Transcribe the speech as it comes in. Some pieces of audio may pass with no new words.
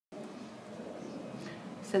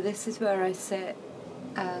So this is where I sit.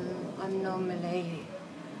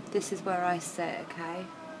 This is where I sit, okay?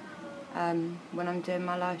 When I'm doing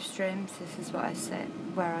my live streams, this is where I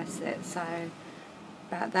sit. So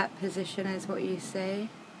about that position is what you see.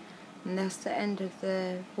 And that's the end of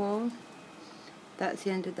the wall. That's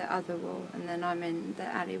the end of the other wall. And then I'm in the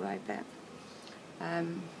alleyway bit.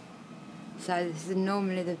 So this is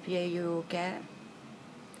normally the view you will get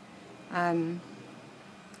from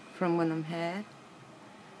when I'm here.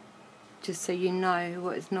 Just so you know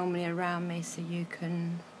what is normally around me, so you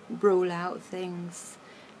can rule out things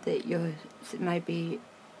that you maybe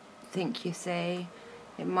think you see.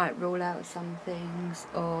 It might rule out some things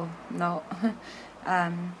or not.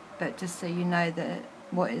 But just so you know that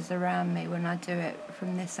what is around me when I do it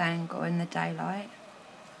from this angle in the daylight.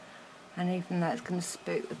 And even though it's going to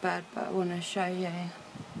spook the bird, but I want to show you.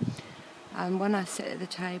 When I sit at the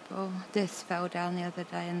table, this fell down the other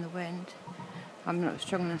day in the wind. I'm not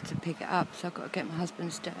strong enough to pick it up, so I've got to get my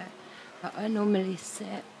husband to do it. But I normally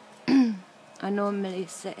sit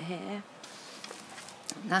here.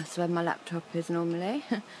 That's where my laptop is normally.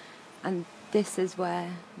 And this is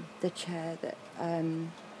where the chair that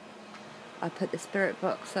I put the spirit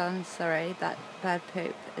box on. Sorry, that bird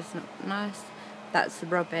poop is not nice. That's the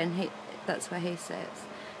robin. That's where he sits.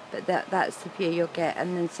 But that's the view you'll get.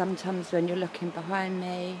 And then sometimes when you're looking behind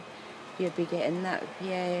me, you'll be getting that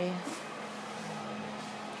view.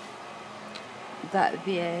 That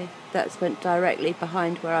view. That's went directly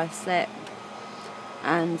behind where I sit.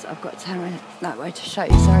 And I've got to turn around that way to show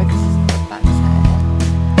you. Sorry, because it's the back side.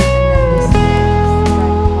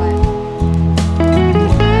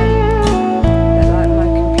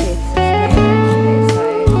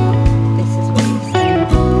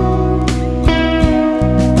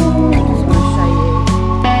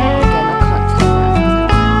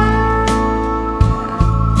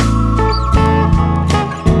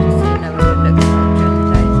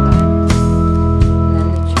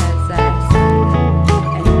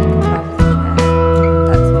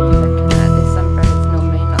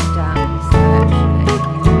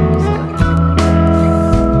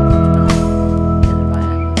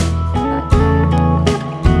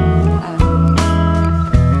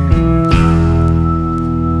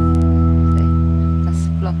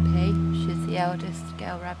 Eldest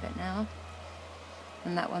girl rabbit now,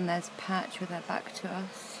 and that one there's Patch with her back to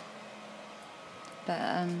us.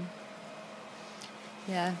 But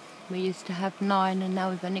yeah, we used to have 9 and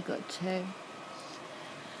now we've only got 2.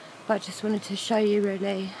 But I just wanted to show you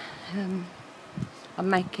really. I'm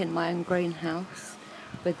making my own greenhouse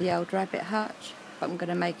with the old rabbit hutch, but I'm going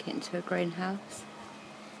to make it into a greenhouse.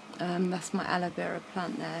 That's my aloe vera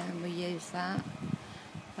plant there, and we use that.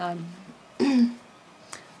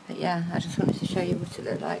 But yeah, I just wanted to show you what it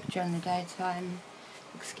looked like during the daytime.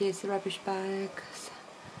 Excuse the rubbish bags.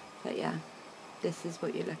 But yeah, this is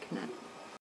what you're looking at.